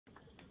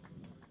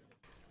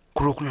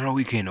Kulokuna lwa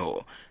wiiki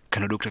eno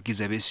kano Dr.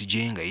 Kizza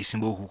Besigye nga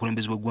yeesimbawo ku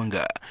bukulembeze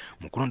bw'eggwanga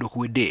mu kulonda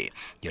okuwedde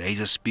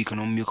yalayiza sipiika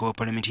n'omumyuka wa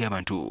Paalamenti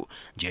y'abantu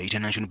gy'ayita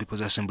National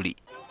People's Assembly.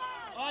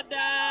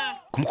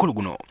 Ku mukolo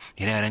guno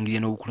era yalangirira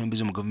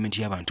n'obukulembeze mu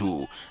gavumenti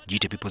y'abantu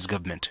giyite People's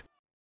Government.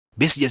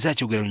 Besigye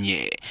akyogera nnyo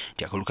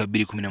nti akalulu ka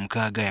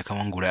 2016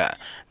 yakawangula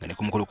nga ne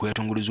ku mukolo kwe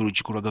yatongoleza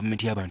olukiiko lwa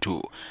gavumenti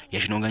y'abantu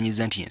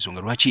yakinonganyizza nti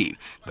ensonga lwaki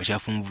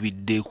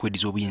bakyafunvubidde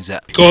kweddiza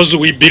obuyinza. Because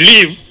we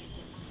believe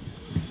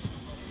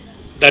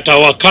that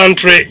our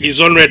country is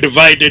already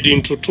divided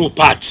into two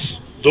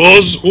parts.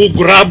 Those who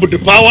grabbed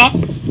power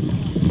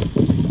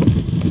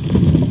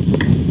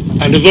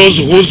and those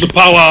whose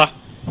power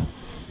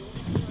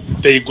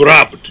they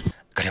grabbed.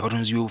 Kati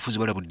abatunzi b'obufuuzi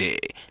balabudde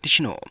nti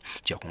kino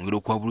kyakwongera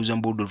okwabuluza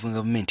mu oludda oluvuganya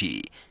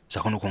gavumenti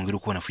ssaako n'okwongera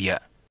okubanafuya.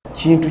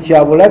 Kintu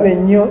kya bulabe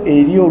nnyo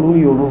eri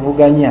oluuyi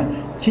oluvuganya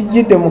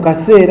kijjidde mu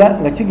kaseera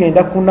nga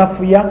kigenda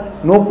kunafuya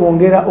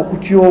n'okwongera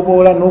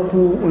okutyoboola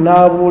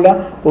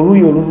n'okunaabula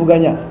oluuyi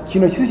oluvuganya.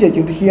 Kino kisi kye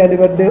kintu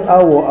kiyandibadde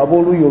awo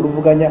ab'oluuyi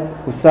oluvuganya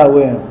ku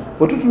ssaawa eno.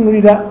 Bwe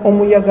tutunulira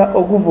omuyaga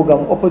oguvuga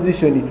mu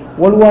opposition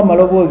waliwo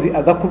amaloboozi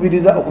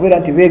agakubiriza okubeera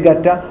nti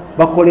beegatta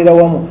bakolera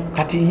wamu.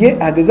 Kati ye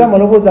ageza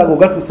amaloboozi ago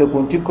gatuuse ku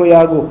ntikko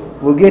yaago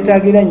bwe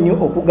geetaagira nnyo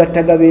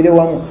okugatta gabeere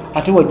wamu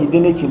ate wagidde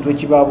n'ekintu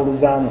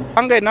ekibaabuluzaamu.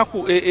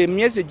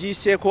 Emyezi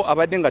egiyiseeko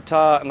abadde nga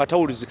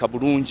tawulizika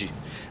bulungi,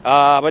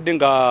 abadde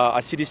nga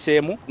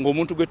asiriseemu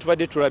ng'omuntu gwe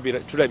tubadde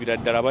tulabira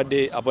ddala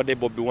abadde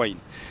Bobi Wine.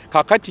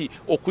 Kakati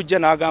okujja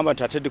n'agamba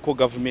nti ateddeko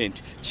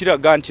gavumenti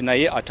kiraga nti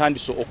naye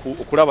atandise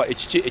okulaba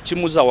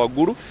ekimuza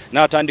waggulu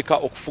n'atandika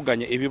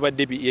okufuganya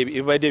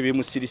ebibadde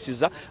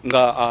ebimusirisiza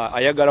nga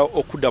ayagala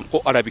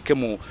okuddamuko alabike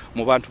mu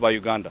bantu ba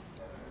Uganda.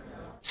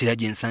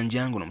 Sirajja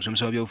Ensanja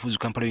n'omusomesa wa byobufuuzi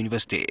Kampala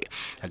University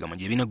agamba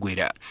nti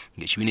ebinaggwera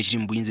ng'ekibiina ekiri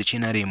mu buyinza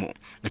ky'NRM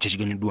nga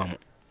kyakiganyiddwamu.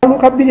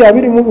 Ka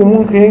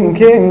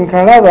 2021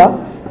 nkalaba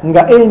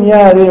nga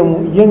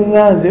NRM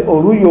yeŋŋanze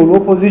oluuyi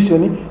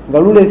olw'opposition nga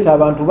luleese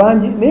abantu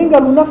bangi naye nga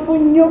lunafu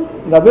nnyo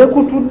nga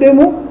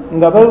beekutuddemu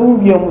nga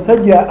balumbye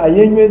omusajja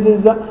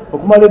ayenywezezza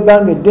okumala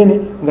ebbanga eddene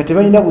nga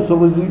tebalina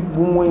busobozi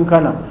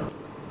bumwenkana.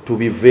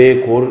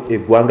 Tubiveeko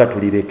eggwanga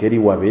tulirekeri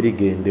wabe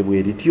ligende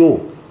bwe lityo.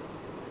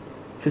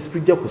 Fesi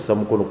tujja kussa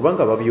mukono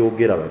kubanga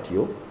babyogera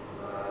batyo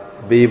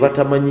be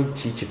batamanyi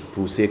kiki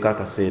tutuuseeko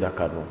akaseera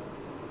kano.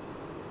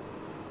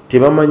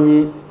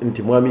 Tebamanyi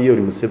nti mwami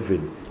Yoweri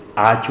Museveni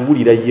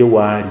akiwulira ye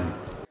waali.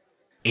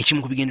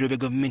 Ekimu ku bigendererwa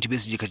bya gavumenti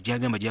Besigye kati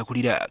gy'agamba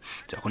gy'akulira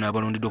ssaako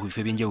n'abalondeddwa ku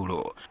bifo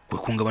eby'enjawulo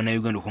kwekunga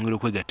bannayuganda okwongera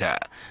okwegatta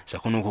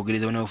ssaako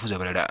n'okwogereza bannabufuzi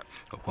abalala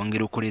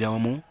okwongera okukolera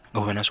awamu nga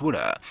bwe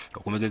banasobola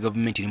okumega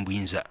gavumenti eri mu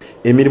buyinza.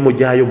 Emirimu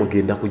gyayo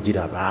mugenda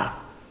kugiraba.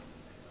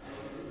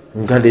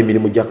 Nganda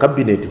emirimu gya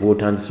kabineti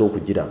bw'otandise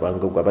okugiraba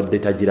nga abadde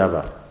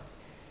tagiraba.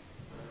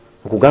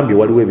 Nkugambye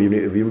waliwo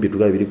ebimu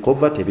bye biri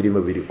covert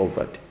ebirimu biri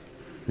overt.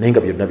 Naye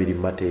nga byonna biri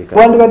mu mateeka.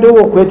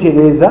 Wandibaddewo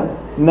okwetereeza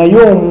naye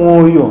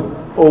omwoyo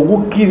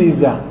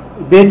ogukkiriza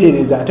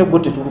beetereza ate gwo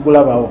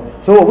tetugulabawo.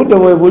 So obudde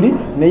bwe buli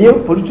naye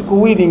political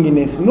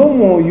willingness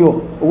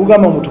n'omwoyo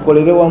ogugamba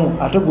mutukolere wamu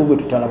ate gwo gwe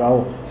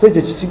tutalabawo. So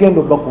ekyo kikigenda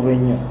obbakuba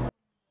ennyo.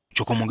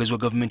 Kyokka omwogezi wa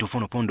gavumenti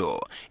Ofono Pondo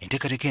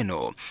enteekateeka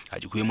eno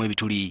agikubyemu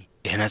ebituli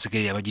era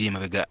n'asekerera abagiri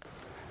emabega.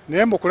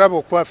 Naye mu kulaba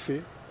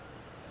okwaffe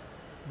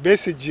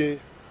Besigye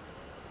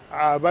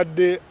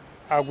abadde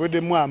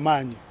agweddemu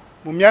amaanyi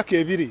mu myaka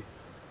ebiri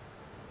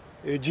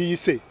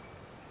egiyise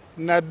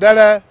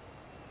naddala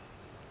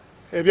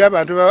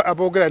eby'abantu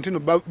aboogera nti no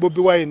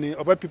Bobi Wine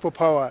oba People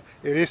Power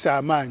ereese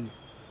amaanyi.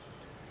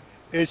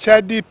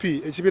 Ekya DP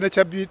ekibiina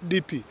kya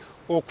DP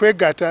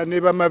okwegatta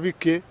ne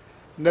bamabike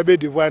na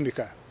Bedi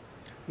Bwanika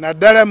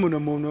naddala muno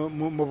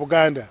mu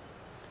Buganda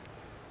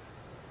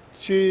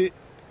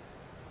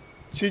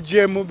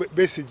kijjemu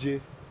Besigye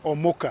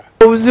omuka.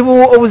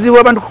 Obuzibu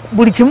abantu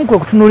buli kimu kwe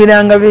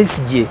kutunuliranga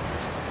Besigye.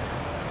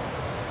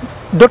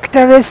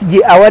 Dr.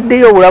 Besigye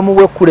awaddeyo obulamu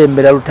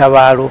bw'ekkulembera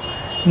lutabaalo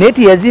naye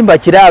teyazimba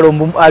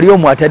kiraalo ali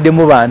omu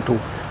ataddemu bantu.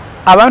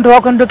 Abantu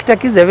abakola Dr.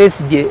 Kizza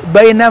Besigye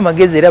balina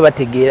amagezi era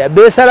bategeera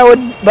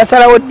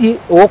basalawo ddi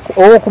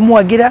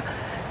ow'okumuwagira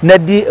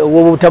naddi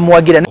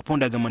obutamuwagira.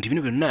 Oponda agamba nti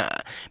bino byonna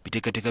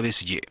biteekateeka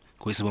Besigye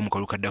kwesibwa mu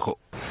kalulu kaddako.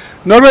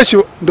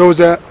 N'olwekyo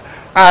ndowooza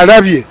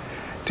alabye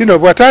tino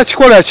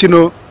bw'atakikola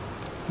kino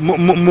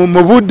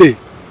mu budde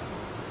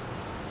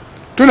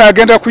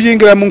tunaagenda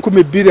kuyingira mu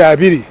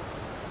 2020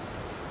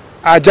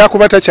 ajja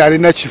kuba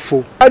takyalina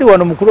kifo. Ali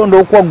wano mu kulonda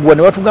okwaggwa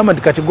ne batugamba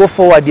nti kati go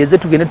forward eze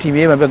tugende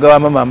tuyimire emabega wa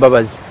Mama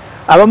Mbabazi.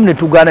 Abamu ne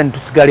tugaana ne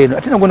tusigala eno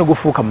ate nagwo ne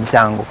gufuuka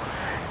musango.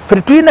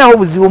 Ffe tulinawo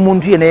obuzibu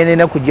omuntu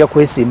yenna kujja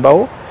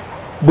kwesimbawo.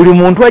 Buli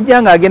muntu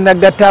ajja nga agenda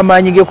gatta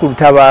amaanyi ge ku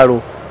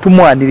lutabaalo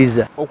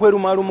tumwaniriza.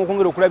 Okwerumaaluma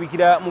okwongera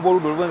okulabikira mu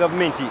oludda oluvuganya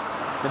gavumenti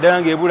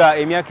naddala ng'ebula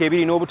emyaka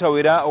 2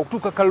 n'obutawera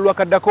okutuuka kalulu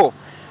akaddako.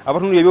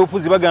 Abatunulirila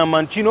eby'obufuuzi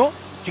bagamba nti kino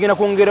kigenda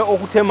kwongera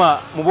okutema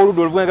mu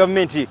oludda oluvuganya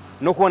gavumenti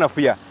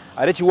n'okubanafuya.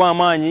 Ate kiwa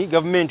amaanyi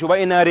gavumenti oba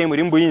NRM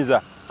eri mu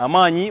buyinza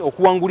amaanyi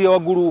okuwangulira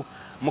waggulu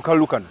mu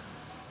kalulu kano.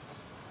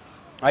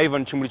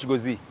 Ivan Kimuli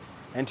Kigozi,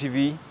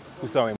 NTV, Kusawe.